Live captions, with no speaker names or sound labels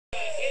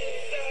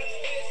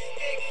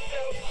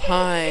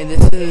Hi,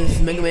 this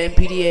is Mega Man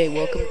PDA.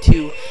 Welcome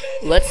to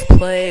Let's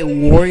Play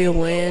Wario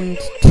Land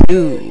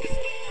 2.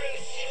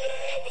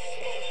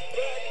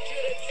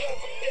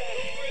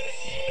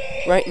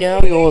 Right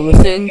now, you're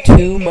listening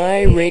to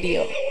my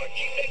radio.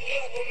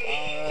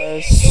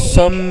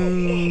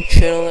 Some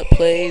channel that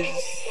plays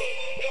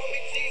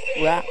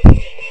rap.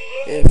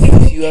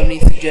 If you have any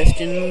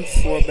suggestions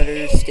for a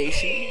better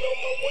station,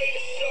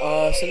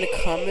 send a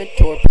comment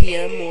or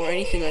PM or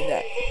anything like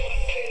that.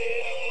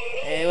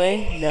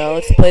 Anyway, now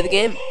let's play the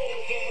game.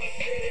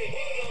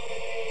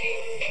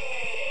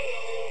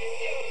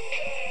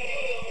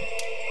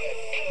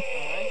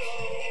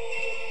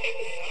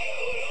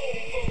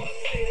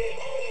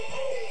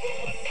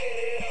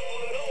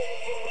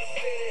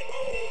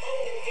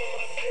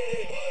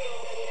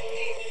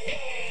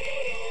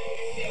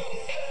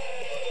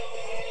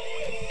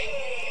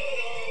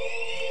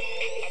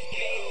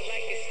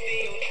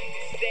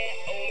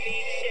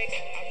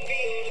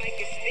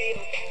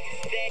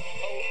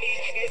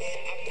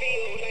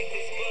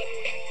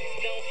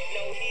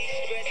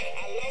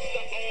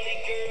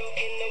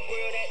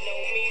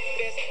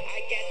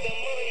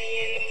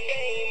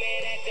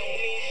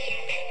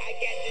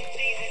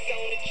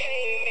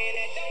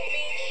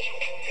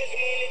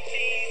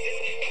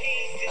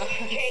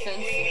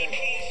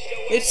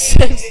 It's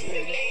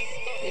censored.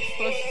 It's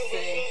supposed to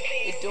say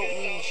it don't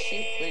mean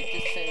shit, but it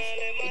just says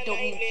it don't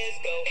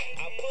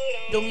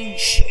mean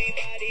shit.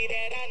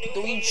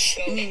 Don't mean sh.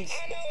 It means,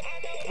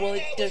 well,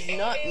 it does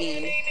not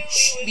mean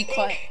shh. Be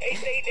quiet.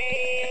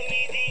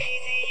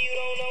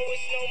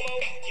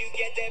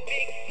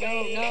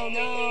 No,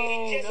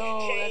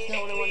 that's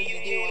not what I wanted to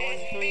do. I wanted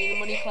to throw you in the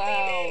money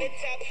cloud.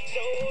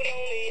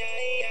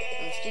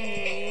 I'm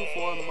stealing you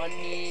for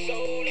money.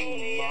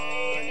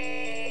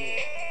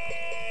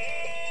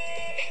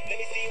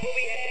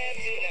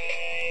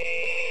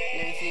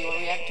 Let me see what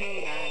we have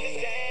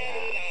tonight.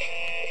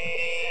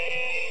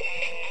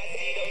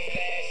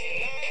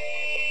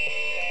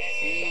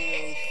 See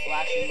those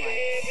flashing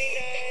lights.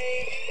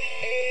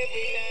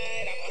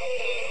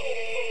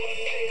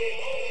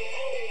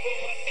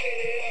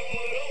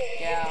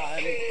 Yeah,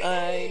 I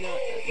know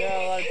there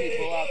are a lot of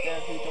people out there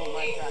who don't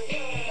like rap music.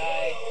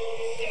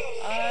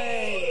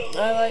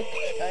 I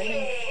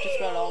think just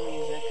about all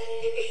music.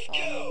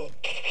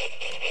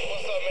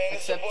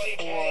 Except for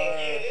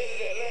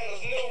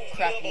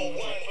crappy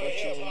music,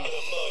 which is,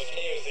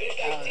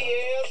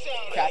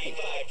 crappy.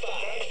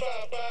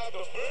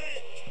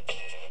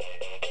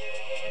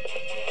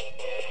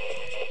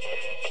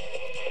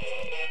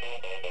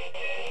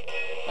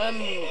 I'm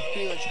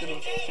pretty much good at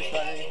just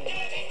about anything.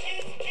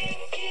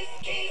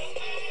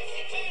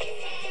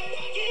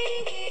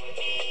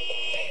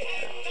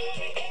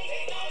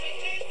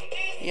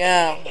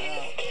 Yeah.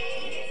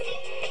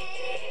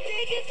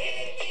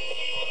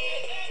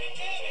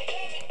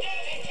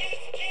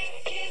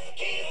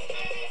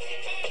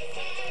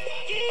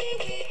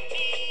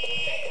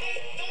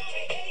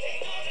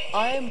 I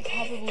am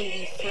probably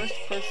the first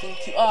person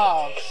to.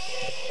 Oh,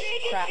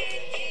 crap.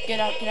 Get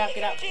out.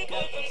 Stupid asshole.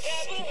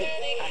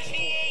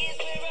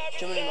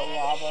 Jumping in the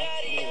lava.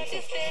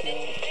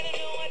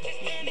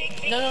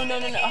 No.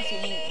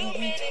 Okay, you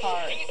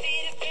retard.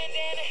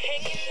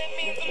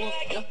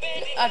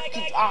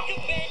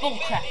 Bull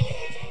crap.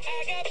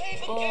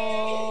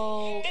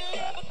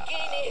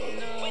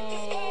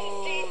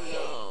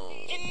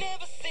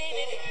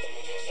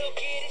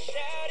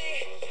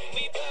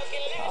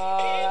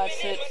 That's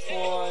it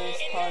for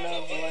this part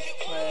of Let's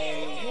Play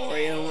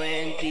Wario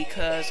Land,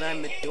 because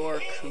I'm a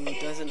dork who's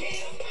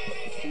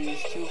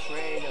too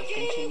afraid of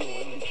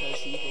continuing because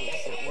he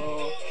thinks it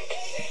will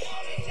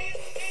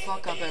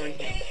fuck up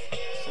everything.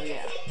 So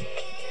yeah.